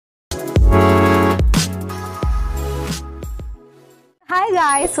Hi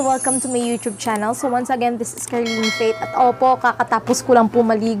guys! Welcome to my YouTube channel. So once again, this is Caroline Faith. At opo, kakatapos ko lang po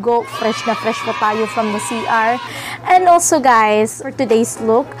maligo. Fresh na fresh po tayo from the CR. And also guys, for today's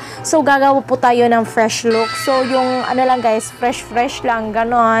look, so gagawa po tayo ng fresh look. So yung ano lang guys, fresh lang,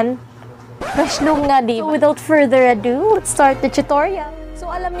 ganon. Fresh look nga di. So without further ado, let's start the tutorial.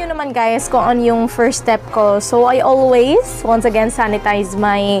 So alam nyo naman guys kung ano yung first step ko. So I always, once again, sanitize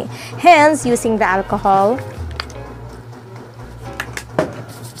my hands using the alcohol.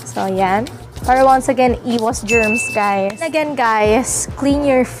 So, yan. Para once again, iwas germs, guys. And again, guys, clean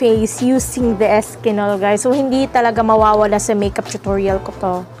your face using the Eskinol, guys. So, hindi talaga mawawala sa makeup tutorial ko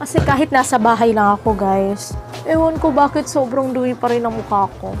to. Kasi kahit nasa bahay lang ako, guys, ewan ko bakit sobrang dumi pa rin ang mukha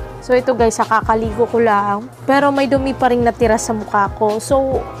ko. So, ito, guys, kakaligo ko lang. Pero may dumi pa rin natira sa mukha ko.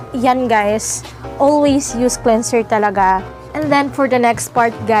 So, yan, guys. Always use cleanser talaga. And then, for the next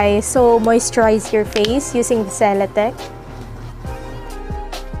part, guys, so, moisturize your face using the Celotex.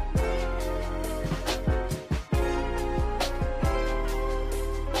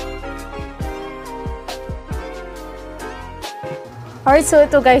 Alright, so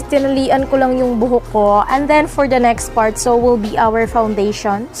ito guys, tinalian ko lang yung buhok ko. And then for the next part, so will be our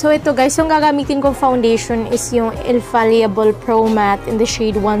foundation. So ito guys, yung gagamitin kong foundation is yung Infallible Pro Matte in the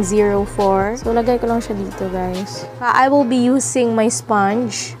shade 104. So lagay ko lang siya dito guys. I will be using my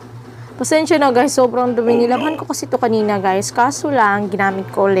sponge. Pasensya na guys, sobrang dumi. Nilabhan ko kasi ito kanina guys. Kaso lang, ginamit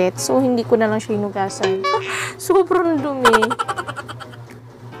ko ulit. So hindi ko na lang siya hinugasan. Sobrang dumi.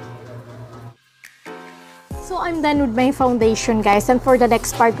 So, I'm done with my foundation, guys. And for the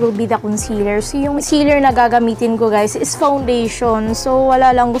next part will be the concealer. So, yung concealer na gagamitin ko, guys, is foundation. So,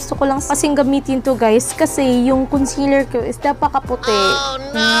 wala lang. Gusto ko lang kasing gamitin to, guys. Kasi yung concealer ko is napakaputi. Oh,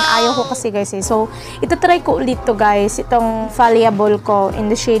 no! Ayaw ko kasi, guys. So, itatry ko ulit to, guys. Itong Fallible ko in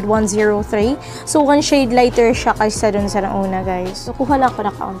the shade 103. So, one shade lighter siya kaysa dun sa nauna, guys. So, kuha lang ko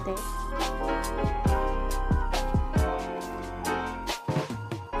na kaunti.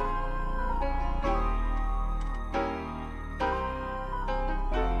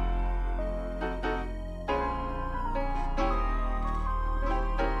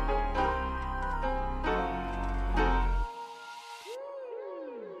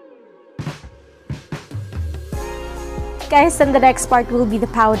 Guys, and the next part will be the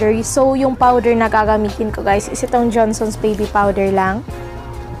powder. So, yung powder na gagamitin ko, guys, is itong Johnson's Baby Powder lang.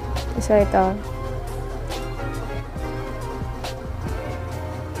 So, ito.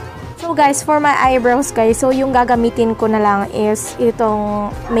 So, guys, for my eyebrows, guys, so yung gagamitin ko na lang is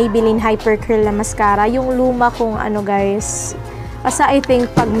itong Maybelline Hyper Curl na mascara. Yung luma kong ano, guys. Kasi I think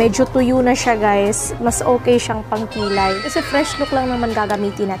pag medyo tuyo na siya, guys, mas okay siyang pangkilay. Kasi fresh look lang naman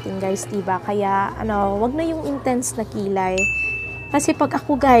gagamitin natin, guys, diba? Kaya, ano, wag na yung intense na kilay. Kasi pag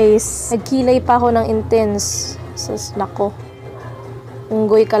ako, guys, nagkilay pa ako ng intense. Sus, nako.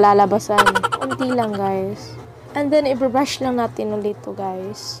 Unggoy kalalabasan. Unti lang, guys. And then, i-brush lang natin ulit to,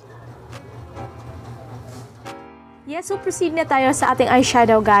 guys. Yes, so proceed na tayo sa ating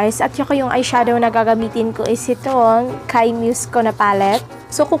eyeshadow, guys. At yung eyeshadow na gagamitin ko is itong Kai Muse ko na palette.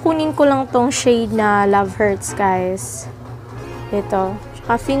 So, kukunin ko lang tong shade na Love Hurts, guys. Ito.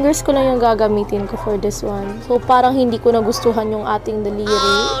 Tsaka fingers ko lang yung gagamitin ko for this one. So, parang hindi ko nagustuhan yung ating daliri.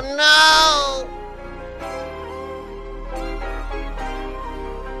 Oh, no!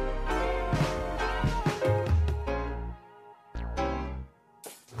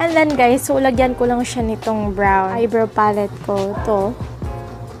 And then guys, so lagyan ko lang siya nitong brown eyebrow palette ko. Ito.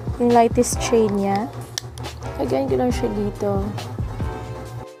 Yung lightest shade niya. Lagyan ko lang siya dito.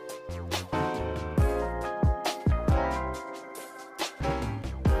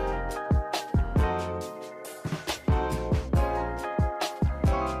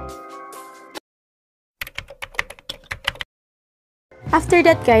 After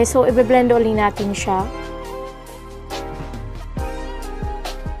that guys, so i-blend ulit natin siya.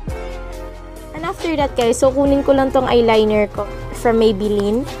 After that guys, so kunin ko lang tong eyeliner ko from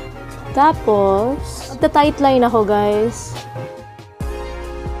Maybelline. Tapos, magta-tight line ako guys.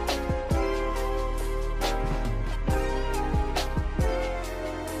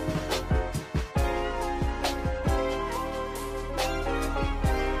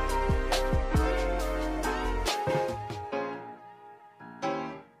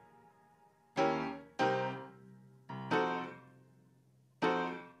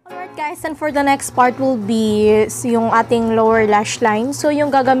 Guys, and for the next part will be yung ating lower lash line. So,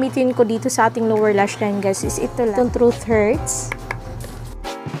 yung gagamitin ko dito sa ating lower lash line, guys, is ito lang. Itong Truth Hurts.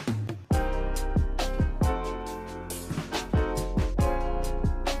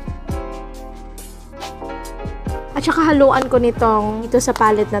 At saka haluan ko ito sa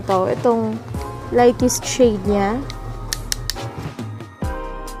palette na to. Itong lightest shade niya.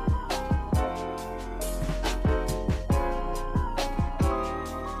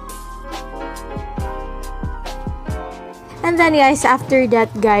 then guys, after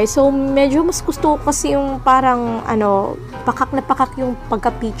that guys, so medyo mas gusto ko kasi yung parang pakak na pakak yung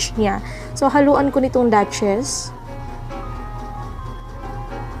pagka-peach niya. So haluan ko nitong Duchess.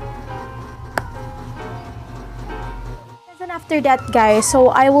 After that guys,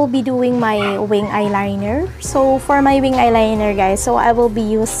 so I will be doing my wing eyeliner. So for my wing eyeliner guys, so I will be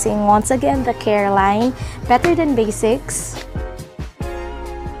using once again the Careline Better Than Basics.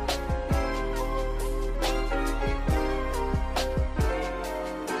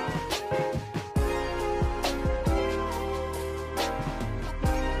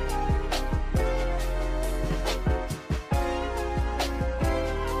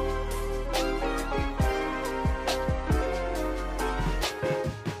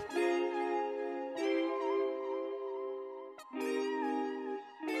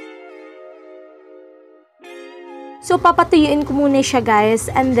 So, papatuyuin ko muna siya guys,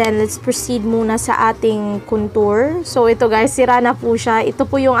 and then let's proceed muna sa ating contour. So, ito guys, sira na po siya. Ito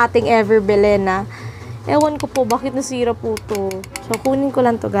po yung ating Everbelen na. Ewan ko po bakit nasira po to. So, kunin ko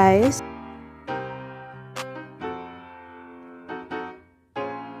lang to guys.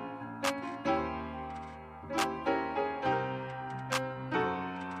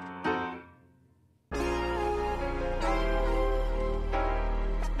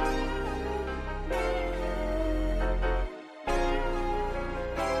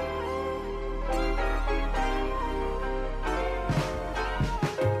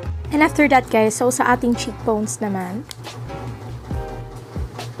 And after that guys, so sa ating cheekbones naman.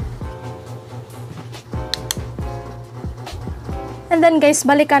 And then guys,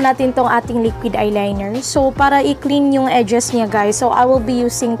 balikan natin tong ating liquid eyeliner. So para i-clean yung edges niya guys, so I will be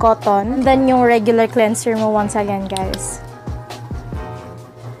using cotton. And then yung regular cleanser mo once again guys.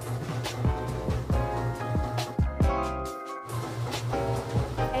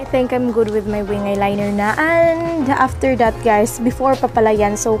 I think I'm good with my wing eyeliner na. And after that guys, before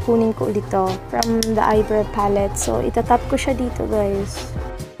papalayan, so kunin ko ulit to from the eyebrow palette. So itatap ko siya dito guys.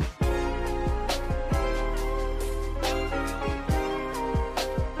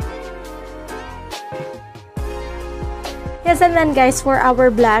 Yes, and then guys, for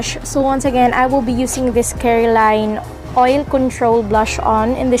our blush, so once again, I will be using this Careline Oil Control Blush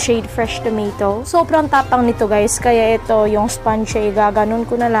On in the shade Fresh Tomato. Sobrang tapang nito guys, kaya ito yung sponge ay gaganon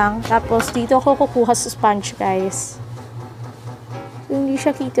ko na lang. Tapos dito ako kukuha sa sponge guys. So, hindi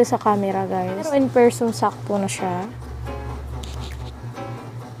siya kita sa camera guys. Pero in person, sakto na siya.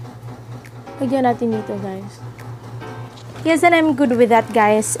 Lagyan natin dito guys. Yes, and I'm good with that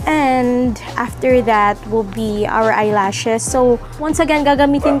guys. And after that will be our eyelashes. So, once again,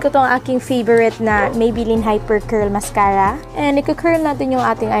 gagamitin ko tong aking favorite na Maybelline Hyper Curl Mascara. And i-curl natin yung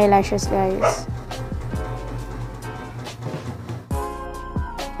ating eyelashes guys.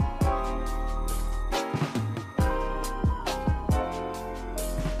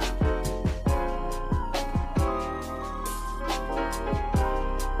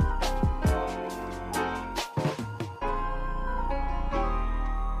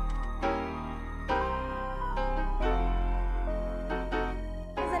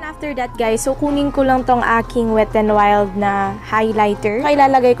 After that guys, so kunin ko lang tong aking Wet n Wild na highlighter. So,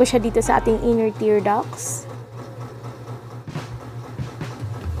 ilalagay ko siya dito sa ating inner tear ducts.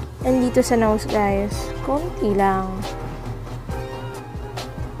 And dito sa nose guys, konti lang.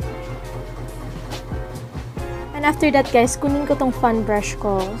 And after that guys, kunin ko tong fan brush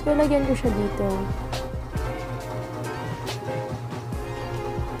ko. So lagyan ko siya dito.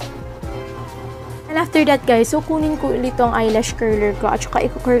 And after that guys, so kunin ko ulit tong eyelash curler ko at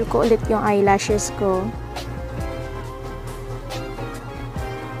saka i-curl ko ulit yung eyelashes ko.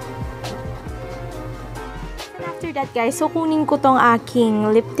 And after that guys, so kunin ko tong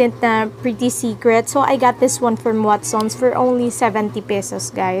aking lip tint na Pretty Secret. So I got this one from Watsons for only 70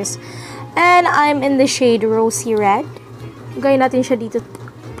 pesos guys. And I'm in the shade Rosy Red. Gawin natin siya dito.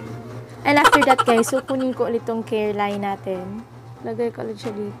 And after that guys, so kunin ko ulit tong Careline natin. Lagay ko ulit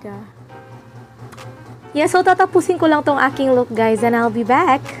siya dito. Yeah, so tatapusin ko lang tong aking look guys and I'll be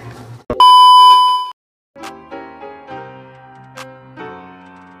back.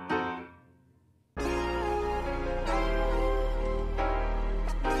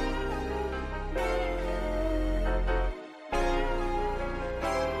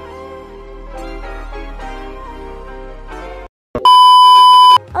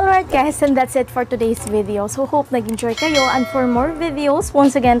 Guys, and that's it for today's video. So hope nag-enjoy kayo, and for more videos,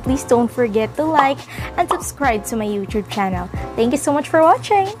 once again, please don't forget to like and subscribe to my YouTube channel. Thank you so much for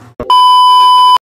watching!